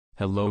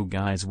Hello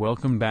guys,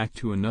 welcome back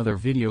to another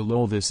video.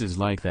 Lol, this is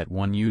like that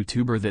one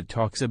YouTuber that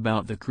talks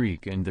about the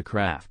creek and the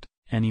craft.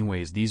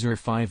 Anyways, these are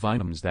 5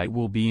 items that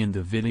will be in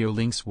the video,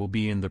 links will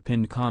be in the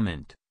pinned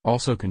comment.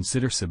 Also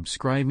consider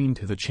subscribing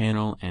to the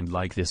channel and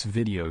like this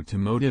video to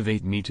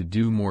motivate me to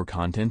do more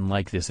content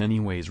like this.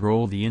 Anyways,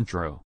 roll the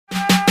intro.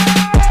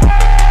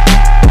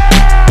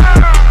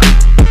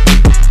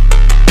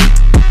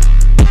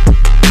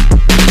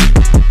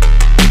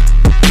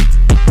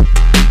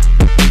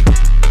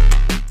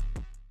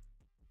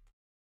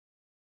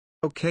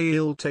 Okay,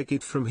 I'll take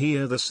it from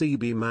here, the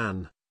CB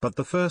man, but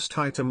the first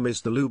item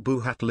is the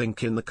Loubu hat,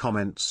 link in the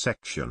comments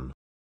section.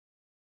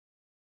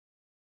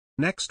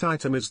 Next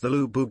item is the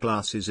Loubu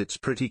glasses, it's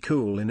pretty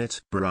cool in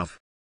it, bruv.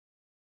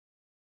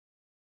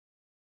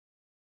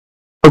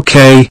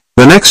 Okay,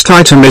 the next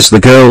item is the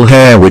girl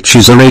hair, which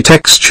is a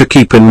texture.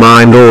 Keep in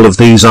mind all of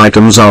these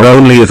items are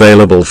only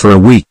available for a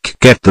week,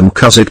 get them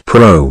cause it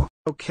pro.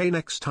 Okay,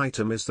 next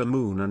item is the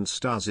moon and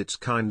stars, it's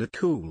kinda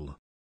cool.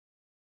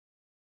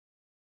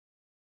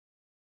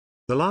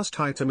 The last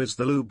item is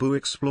the Loubu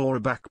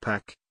Explorer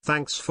backpack.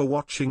 Thanks for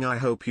watching, I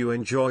hope you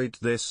enjoyed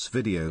this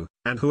video,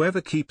 and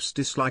whoever keeps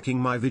disliking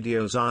my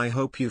videos, I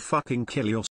hope you fucking kill yourself.